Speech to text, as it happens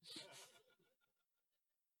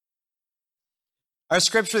Our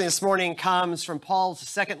scripture this morning comes from Paul's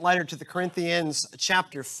second letter to the Corinthians,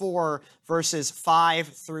 chapter 4, verses 5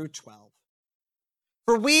 through 12.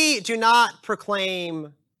 For we do not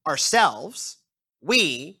proclaim ourselves,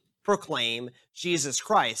 we proclaim Jesus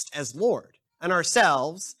Christ as Lord, and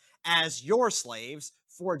ourselves as your slaves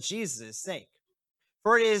for Jesus' sake.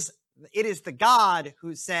 For it is the God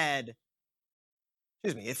who said,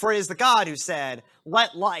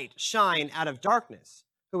 let light shine out of darkness,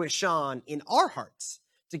 who has shone in our hearts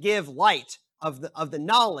to give light of the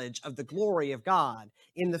knowledge of the glory of God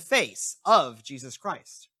in the face of Jesus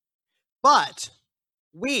Christ. But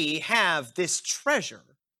we have this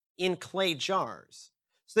treasure in clay jars,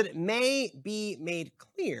 so that it may be made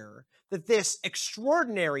clear that this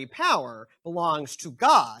extraordinary power belongs to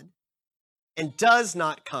God and does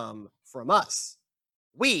not come from us.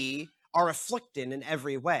 We are afflicted in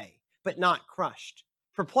every way, but not crushed,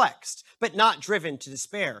 perplexed, but not driven to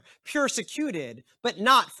despair, persecuted, but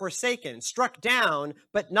not forsaken, struck down,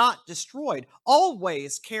 but not destroyed,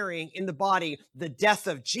 always carrying in the body the death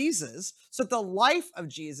of Jesus, so that the life of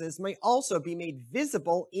Jesus may also be made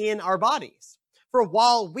visible in our bodies. For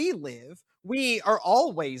while we live, we are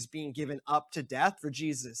always being given up to death for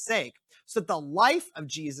Jesus' sake, so that the life of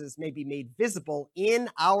Jesus may be made visible in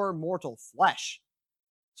our mortal flesh.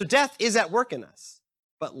 So death is at work in us,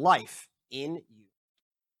 but life in you.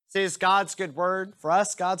 This is God's good word for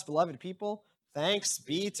us, God's beloved people. Thanks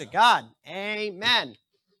be to God. Amen.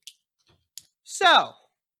 So,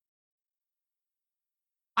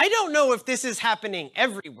 I don't know if this is happening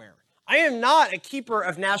everywhere. I am not a keeper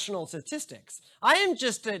of national statistics. I am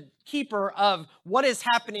just a keeper of what is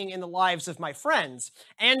happening in the lives of my friends.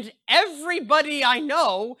 And everybody I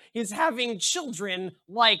know is having children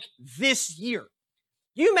like this year.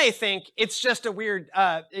 You may think it's just a weird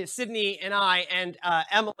Sydney and I and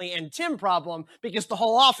Emily and Tim problem because the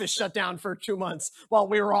whole office shut down for 2 months while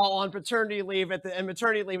we were all on paternity leave and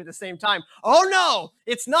maternity leave at the same time. Oh no,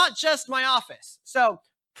 it's not just my office. So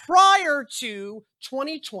prior to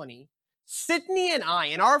 2020, Sydney and I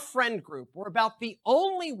and our friend group were about the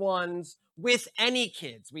only ones with any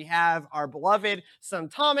kids. We have our beloved son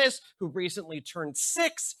Thomas, who recently turned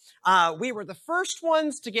 6. We were the first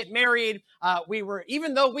ones to get married.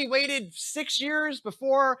 Even though we waited 6 years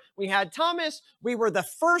before we had Thomas, we were the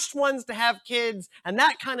first ones to have kids, and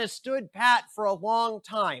that kind of stood pat for a long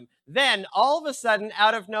time. Then, all of a sudden,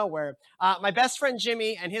 out of nowhere, my best friend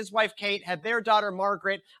Jimmy and his wife Kate had their daughter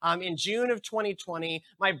Margaret in June of 2020.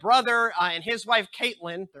 My brother and his wife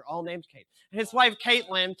Caitlin, they're all named Kate, his wife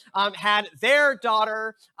Caitlin had their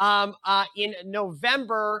daughter in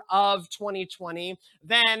November of 2020.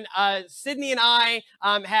 Then Sydney and I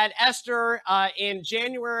had Esther in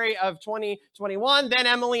January of 2021. Then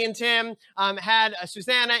Emily and Tim had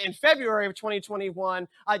Susanna in February of 2021.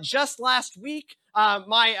 Just last week,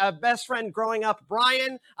 my best friend growing up,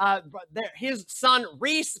 Brian, his son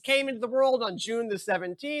Reese came into the world on June the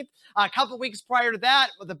 17th. A couple weeks prior to that,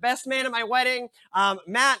 the best man at my wedding,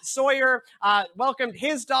 Matt Sawyer, welcomed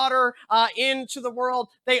his daughter into the world.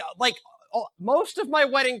 Most of my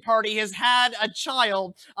wedding party has had a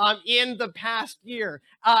child in the past year.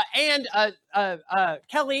 And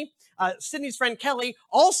Kelly, Sydney's friend Kelly,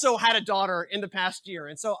 also had a daughter in the past year.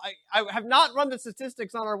 And so I have not run the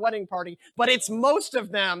statistics on our wedding party, but it's most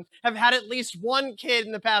of them have had at least one kid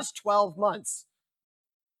in the past 12 months.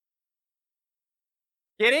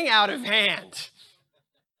 Getting out of hand.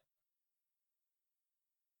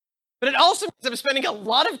 But it also means I'm spending a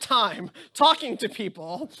lot of time talking to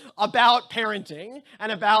people about parenting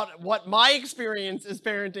and about what my experience as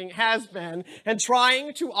parenting has been and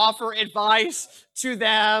trying to offer advice to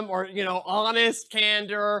them or, honest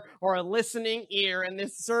candor or a listening ear. And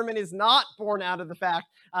this sermon is not born out of the fact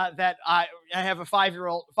that I have a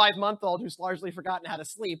 5-month-old who's largely forgotten how to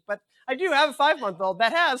sleep. But I do have a 5-month-old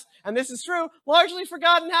that has, and this is true, largely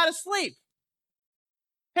forgotten how to sleep.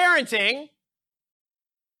 Parenting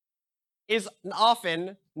is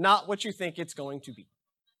often not what you think it's going to be.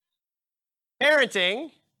 Parenting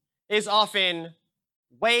is often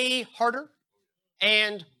way harder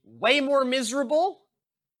and way more miserable,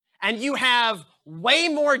 and you have way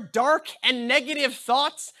more dark and negative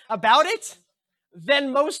thoughts about it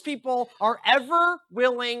than most people are ever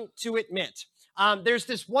willing to admit. There's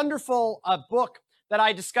this wonderful book that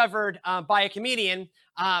I discovered by a comedian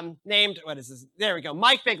named,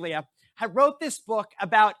 Mike Biglia, wrote this book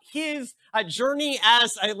about his journey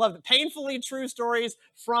as, I love the painfully true stories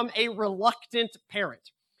from a reluctant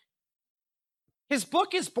parent. His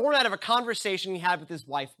book is born out of a conversation he had with his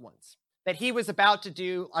wife once. that he was about to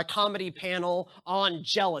do a comedy panel on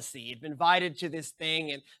jealousy. He'd been invited to this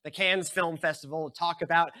thing at the Cannes Film Festival to talk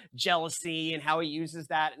about jealousy and how he uses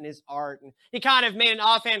that in his art. And he kind of made an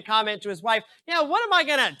offhand comment to his wife, yeah, what am I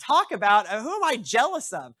going to talk about? Who am I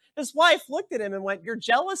jealous of? His wife looked at him and went, you're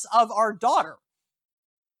jealous of our daughter.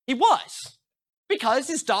 He was. Because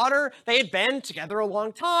his daughter, they had been together a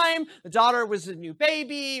long time. The daughter was a new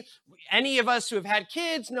baby. Any of us who have had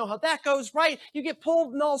kids know how that goes, right? You get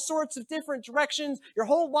pulled in all sorts of different directions. Your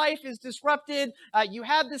whole life is disrupted. You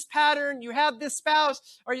have this pattern. You have this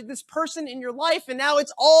spouse or this person in your life, and now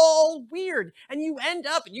it's all weird. And you end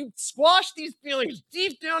up, you squash these feelings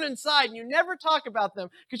deep down inside, and you never talk about them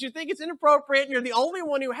because you think it's inappropriate, and you're the only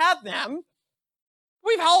one who had them.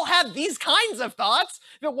 We've all had these kinds of thoughts.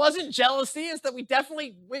 If it wasn't jealousy, it's that we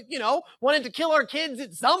definitely, wanted to kill our kids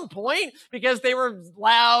at some point because they were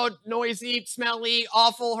loud, noisy, smelly,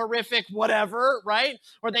 awful, horrific, whatever, right?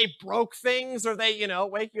 Or they broke things, or they,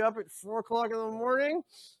 wake you up at 4 o'clock in the morning.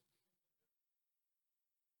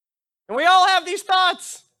 And we all have these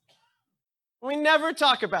thoughts. We never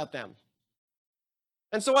talk about them.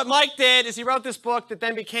 And so what Mike did is he wrote this book that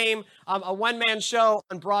then became a one-man show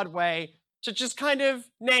on Broadway to just kind of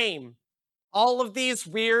name all of these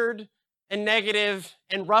weird and negative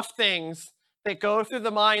and rough things that go through the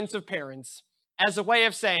minds of parents as a way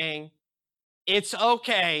of saying, it's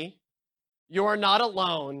okay, you're not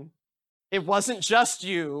alone, it wasn't just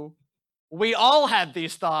you, we all had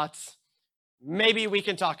these thoughts, maybe we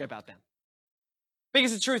can talk about them.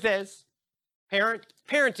 Because the truth is,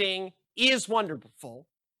 parenting is wonderful,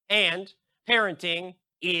 and parenting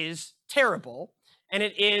is terrible. And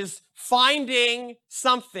it is finding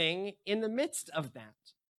something in the midst of that.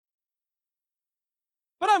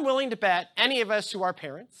 But I'm willing to bet any of us who are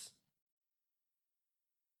parents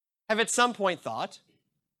have at some point thought,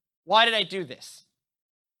 why did I do this?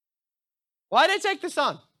 Why did I take this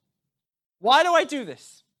on? Why do I do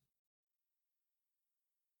this?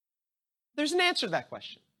 There's an answer to that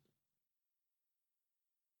question.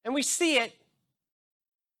 And we see it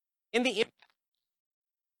in the impact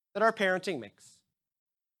that our parenting makes.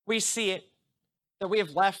 We see it that we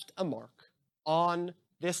have left a mark on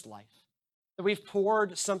this life, that we've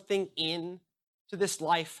poured something in to this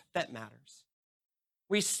life that matters.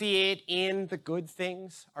 We see it in the good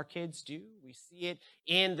things our kids do. We see it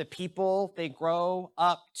in the people they grow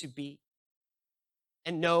up to be,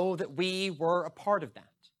 and know that we were a part of that,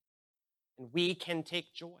 and we can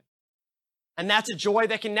take joy. And that's a joy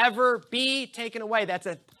that can never be taken away. That's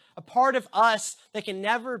a part of us that can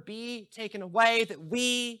never be taken away, that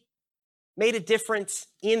we made a difference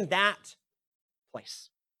in that place,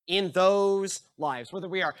 in those lives, whether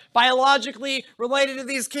we are biologically related to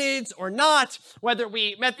these kids or not, whether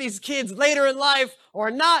we met these kids later in life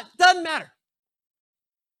or not, doesn't matter.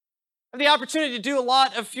 I have the opportunity to do a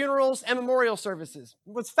lot of funerals and memorial services.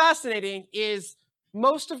 What's fascinating is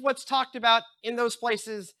most of what's talked about in those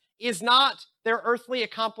places is not their earthly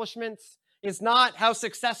accomplishments, is not how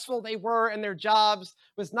successful they were in their jobs,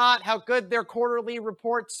 was not how good their quarterly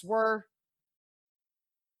reports were.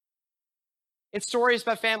 It's stories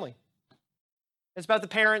about family. It's about the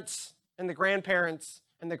parents and the grandparents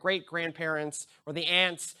and the great-grandparents, or the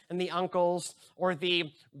aunts and the uncles, or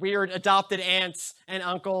the weird adopted aunts and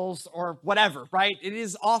uncles, or whatever, right? It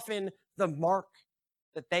is often the mark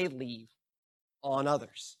that they leave on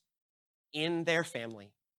others, in their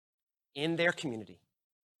family, in their community,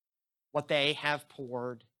 what they have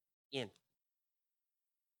poured in.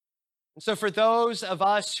 And so for those of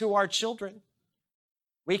us who are children,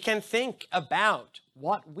 we can think about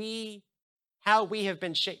how we have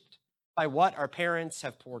been shaped by what our parents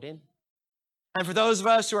have poured in. And for those of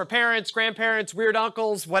us who are parents, grandparents, weird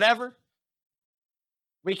uncles, whatever,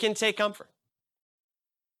 we can take comfort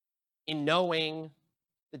in knowing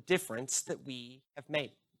the difference that we have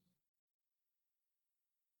made.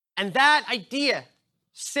 And that idea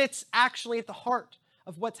sits actually at the heart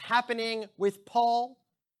of what's happening with Paul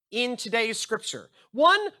in today's scripture.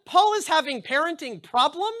 One, Paul is having parenting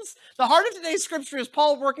problems. The heart of today's scripture is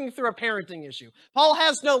Paul working through a parenting issue. Paul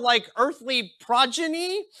has no earthly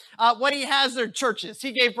progeny. What he has are churches.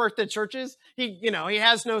 He gave birth to churches. He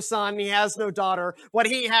has no son. He has no daughter. What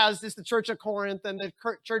he has is the church of Corinth and the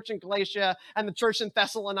church in Galatia and the church in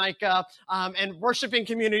Thessalonica and worshiping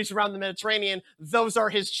communities around the Mediterranean. Those are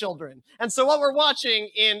his children. And so what we're watching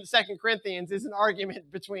in 2 Corinthians is an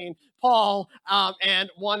argument between Paul and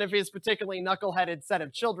one of his particularly knuckleheaded set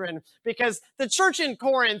of children, because the church in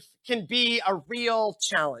Corinth can be a real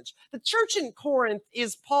challenge. The church in Corinth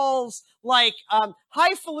is Paul's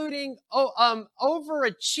highfalutin,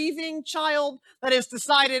 overachieving child that has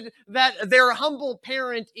decided that their humble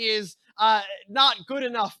parent is not good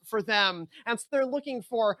enough for them. And so they're looking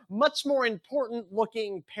for much more important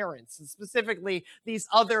looking parents. And specifically, these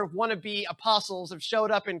other wannabe apostles have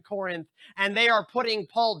showed up in Corinth, and they are putting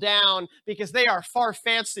Paul down because they are far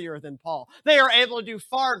fancier than Paul. They are able to do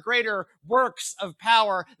far greater works of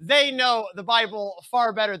power. They know the Bible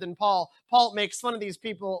far better than Paul. Paul makes fun of these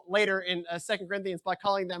people later in 2 Corinthians by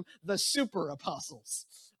calling them the super apostles.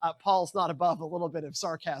 Paul's not above a little bit of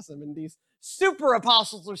sarcasm, and these super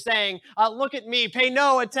apostles are saying, look at me, pay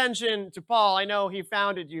no attention to Paul. I know he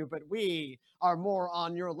founded you, but we are more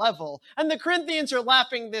on your level. And the Corinthians are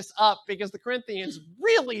lapping this up because the Corinthians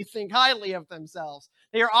really think highly of themselves.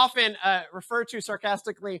 They are often referred to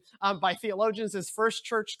sarcastically by theologians as First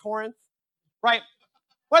Church Corinth, right?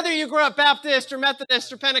 Whether you grew up Baptist or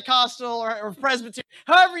Methodist or Pentecostal or Presbyterian,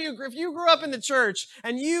 if you grew up in the church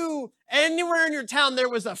and anywhere in your town there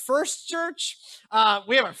was a First Church,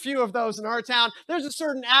 we have a few of those in our town. There's a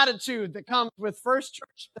certain attitude that comes with First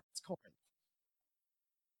Church. That's Corinth.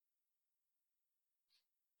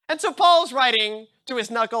 And so Paul's writing to his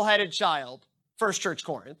knuckleheaded child, First Church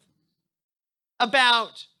Corinth,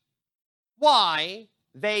 about why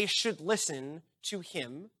they should listen to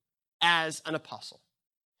him as an apostle.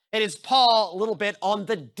 It is Paul a little bit on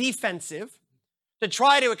the defensive to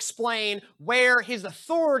try to explain where his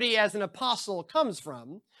authority as an apostle comes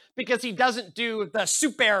from, because he doesn't do the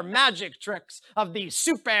super magic tricks of the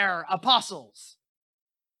super apostles.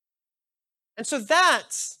 And so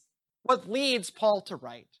that's what leads Paul to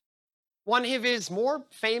write one of his more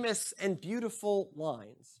famous and beautiful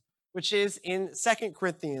lines, which is in 2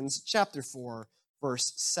 Corinthians chapter 4,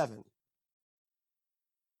 verse 7.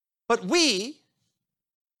 But we,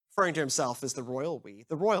 referring to himself as the royal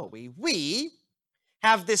we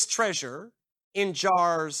have this treasure in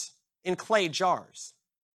jars, in clay jars,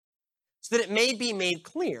 so that it may be made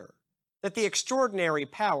clear that the extraordinary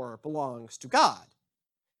power belongs to God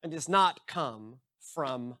and does not come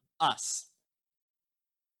from us.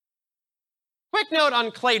 Quick note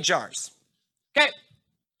on clay jars. Okay,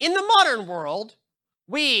 in the modern world,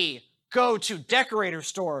 we go to decorator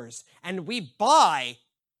stores and we buy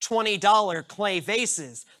 $20 clay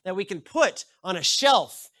vases that we can put on a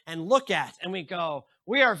shelf and look at, and we go,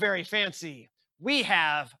 we are very fancy. We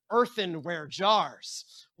have earthenware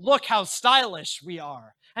jars. Look how stylish we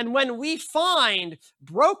are. And when we find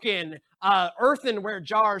broken earthenware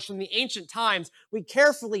jars from the ancient times, we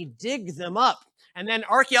carefully dig them up. And then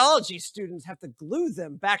archaeology students have to glue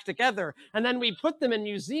them back together. And then we put them in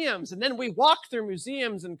museums. And then we walk through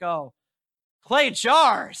museums and go, clay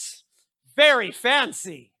jars, very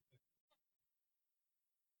fancy.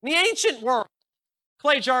 In the ancient world,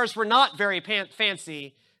 clay jars were not very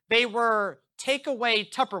fancy. They were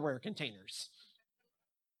takeaway Tupperware containers.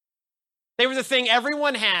 They were the thing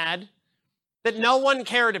everyone had, that no one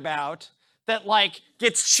cared about, that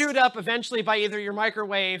gets chewed up eventually by either your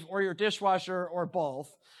microwave or your dishwasher or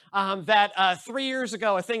both. 3 years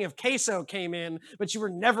ago, a thing of queso came in, but you were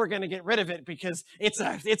never going to get rid of it because it's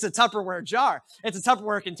a Tupperware jar. It's a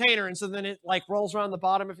Tupperware container, and so then it rolls around the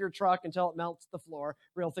bottom of your truck until it melts the floor.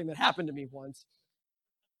 Real thing that happened to me once.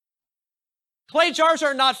 Clay jars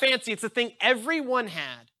are not fancy. It's a thing everyone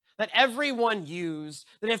had, that everyone used,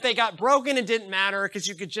 that if they got broken, it didn't matter because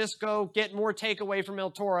you could just go get more takeaway from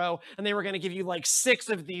El Toro, and they were going to give you 6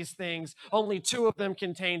 of these things. Only 2 of them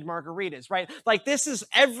contained margaritas, right?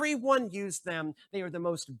 Everyone used them. They are the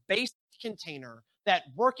most basic container that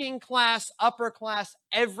working class, upper class,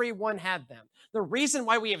 everyone had them. The reason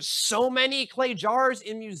why we have so many clay jars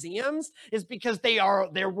in museums is because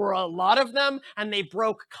there were a lot of them, and they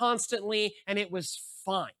broke constantly, and it was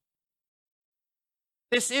fine.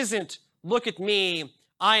 This isn't, look at me,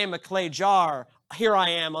 I am a clay jar, here I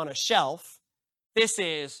am on a shelf. This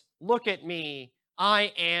is, look at me,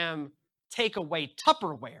 I am takeaway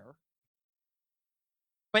Tupperware.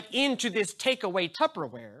 But into this takeaway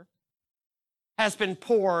Tupperware has been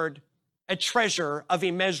poured a treasure of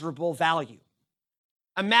immeasurable value.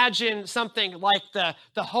 Imagine something like the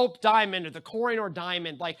Hope Diamond or the Kohinoor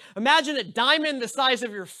Diamond. Imagine a diamond the size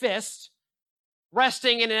of your fist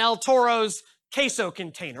resting in an El Toro's queso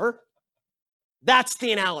container. That's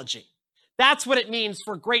the analogy. That's what it means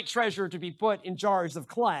for great treasure to be put in jars of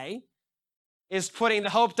clay, is putting the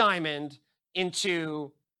Hope Diamond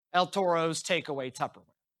into El Toro's takeaway Tupperware.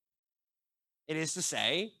 It is to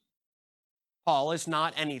say, Paul is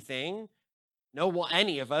not anything,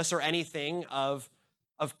 any of us are anything of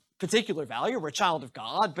particular value. We're a child of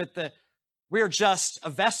God, but we're just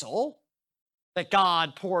a vessel that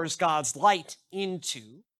God pours God's light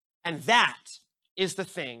into, and that is the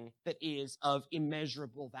thing that is of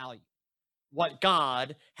immeasurable value. What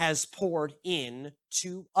God has poured in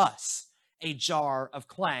to us. a jar of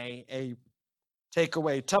clay, a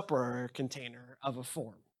takeaway Tupperware container of a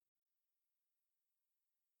form.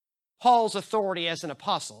 Paul's authority as an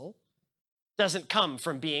apostle doesn't come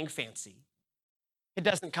from being fancy. It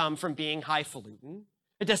doesn't come from being highfalutin.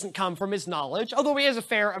 It doesn't come from his knowledge, although he has a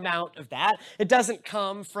fair amount of that. It doesn't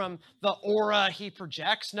come from the aura he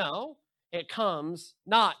projects. No, it comes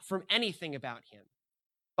not from anything about him,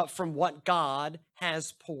 but from what God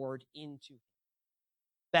has poured into him.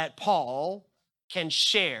 That Paul can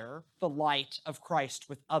share the light of Christ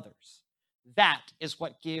with others. That is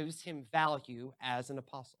what gives him value as an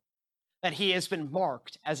apostle. That he has been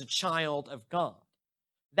marked as a child of God.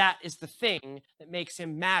 That is the thing that makes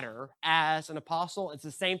him matter as an apostle. It's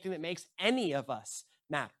the same thing that makes any of us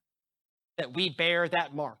matter. That we bear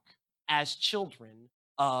that mark as children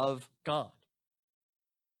of God.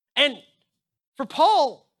 And for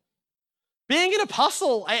Paul, being an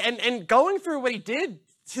apostle and going through what he did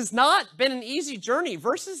has not been an easy journey.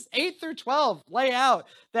 Verses 8 through 12 lay out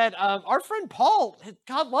that our friend Paul,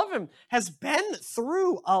 God love him, has been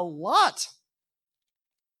through a lot.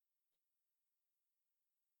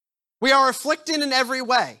 We are afflicted in every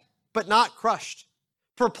way, but not crushed.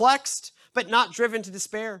 Perplexed, but not driven to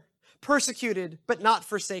despair. Persecuted, but not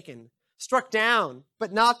forsaken. Struck down,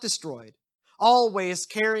 but not destroyed. Always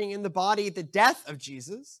carrying in the body the death of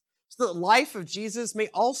Jesus, so that the life of Jesus may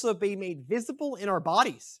also be made visible in our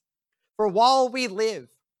bodies. For while we live,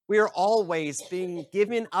 we are always being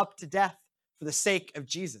given up to death for the sake of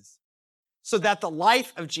Jesus, so that the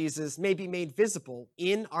life of Jesus may be made visible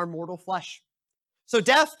in our mortal flesh. So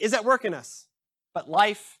death is at work in us, but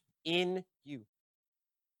life in you.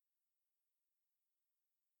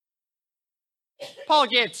 Paul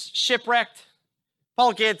gets shipwrecked.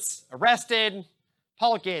 Paul gets arrested.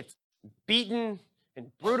 Paul gets beaten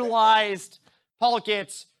and brutalized. Paul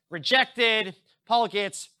gets rejected. Paul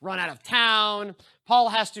gets run out of town. Paul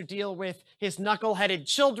has to deal with his knuckle-headed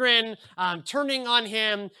children turning on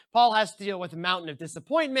him. Paul has to deal with a mountain of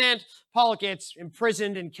disappointment. Paul gets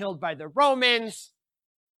imprisoned and killed by the Romans.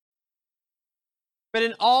 But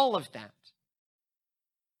in all of that,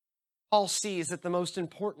 Paul sees that the most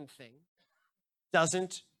important thing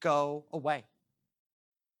doesn't go away.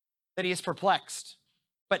 That he is perplexed,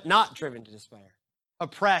 but not driven to despair.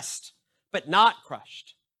 Oppressed, but not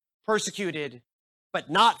crushed. Persecuted, but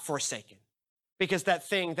not forsaken. Because that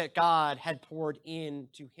thing that God had poured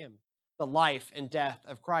into him, the life and death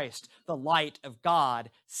of Christ, the light of God,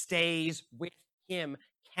 stays with him,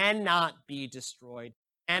 cannot be destroyed,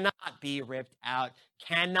 cannot be ripped out,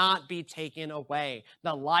 cannot be taken away.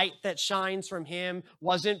 The light that shines from him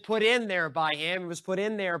wasn't put in there by him, it was put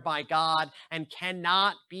in there by God and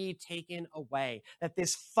cannot be taken away. That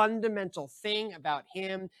this fundamental thing about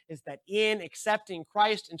him is that in accepting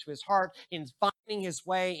Christ into his heart, in finding his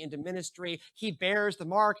way into ministry, he bears the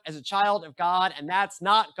mark as a child of God, and that's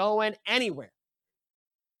not going anywhere.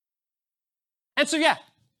 And so,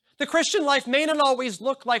 the Christian life may not always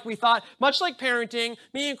look like we thought, much like parenting,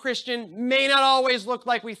 being a Christian may not always look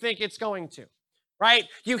like we think it's going to, right?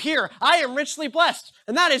 You hear, I am richly blessed,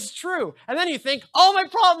 and that is true. And then you think, all my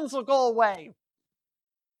problems will go away.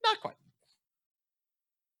 Not quite.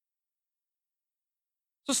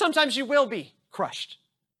 So sometimes you will be crushed.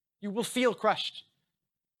 You will feel crushed,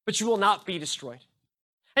 but you will not be destroyed.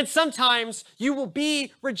 And sometimes you will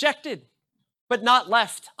be rejected, but not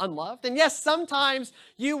left unloved. And yes, sometimes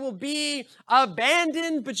you will be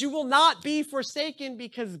abandoned, but you will not be forsaken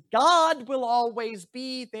because God will always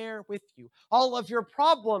be there with you. All of your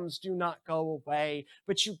problems do not go away,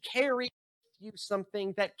 but you carry with you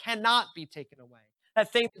something that cannot be taken away.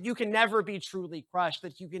 That thing that you can never be truly crushed,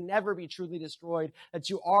 that you can never be truly destroyed, that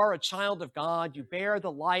you are a child of God, you bear the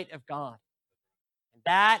light of God. And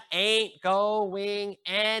that ain't going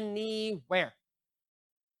anywhere.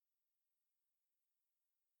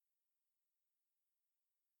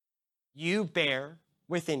 You bear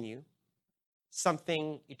within you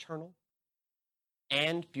something eternal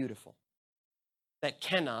and beautiful that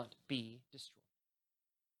cannot be destroyed.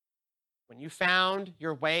 When you found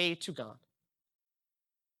your way to God,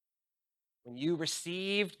 when you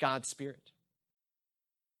received God's Spirit,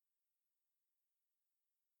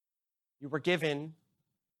 you were given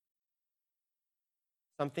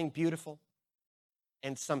something beautiful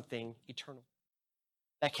and something eternal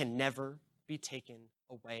that can never be taken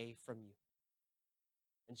away from you.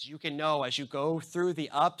 And so you can know as you go through the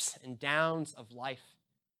ups and downs of life,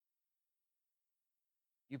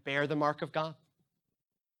 you bear the mark of God,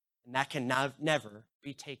 and that can never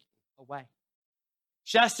be taken away.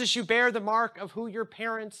 Just as you bear the mark of who your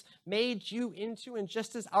parents made you into, and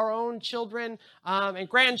just as our own children and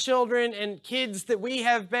grandchildren and kids that we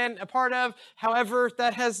have been a part of, however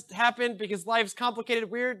that has happened, because life's complicated,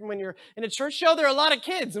 weird, and when you're in a church show, there are a lot of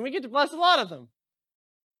kids, and we get to bless a lot of them.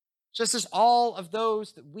 Just as all of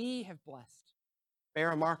those that we have blessed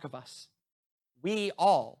bear a mark of us, we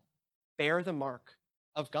all bear the mark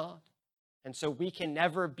of God. And so we can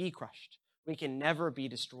never be crushed. We can never be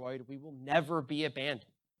destroyed. We will never be abandoned.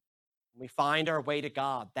 When we find our way to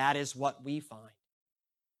God, that is what we find.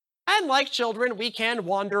 And like children, we can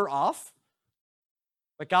wander off,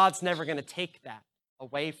 but God's never going to take that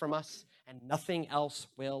away from us, and nothing else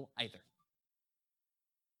will either.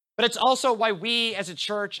 But it's also why we as a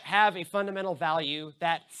church have a fundamental value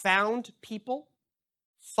that found people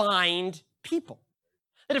find people.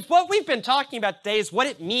 That if what we've been talking about today is what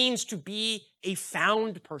it means to be a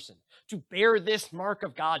found person, to bear this mark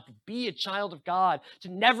of God, to be a child of God, to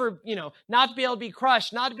never, not to be able to be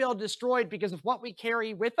crushed, not to be able to be destroyed because of what we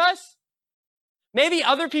carry with us, maybe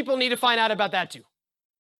other people need to find out about that too.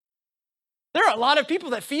 There are a lot of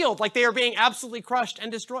people that feel like they are being absolutely crushed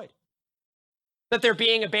and destroyed, that they're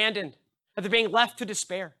being abandoned, that they're being left to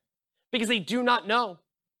despair because they do not know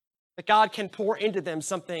that God can pour into them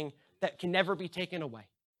something that can never be taken away.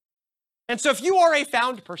 And so if you are a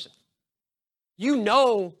found person, you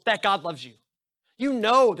know that God loves you. You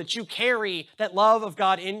know that you carry that love of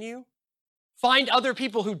God in you. Find other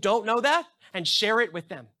people who don't know that and share it with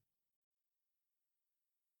them.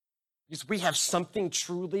 Because we have something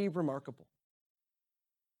truly remarkable.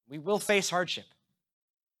 We will face hardship.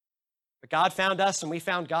 But God found us and we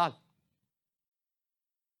found God.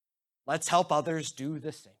 Let's help others do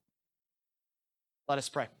the same. Let us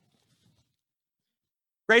pray.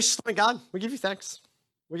 Gracious Lord God, we give you thanks.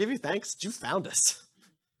 We give you thanks that you found us,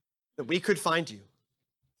 that we could find you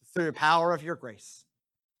through the power of your grace.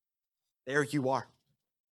 There you are,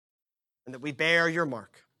 and that we bear your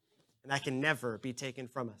mark, and that can never be taken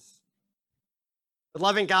from us. But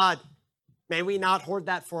loving God, may we not hoard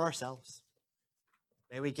that for ourselves.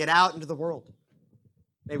 May we get out into the world.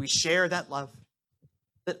 May we share that love,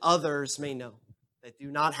 that others may know they do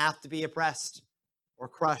not have to be oppressed or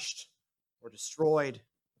crushed or destroyed.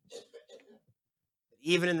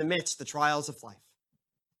 Even in the midst of the trials of life,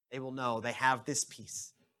 they will know they have this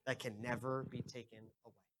peace that can never be taken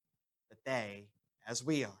away. That they, as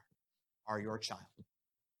we are your child. In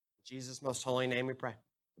Jesus' most holy name we pray.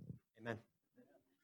 Amen.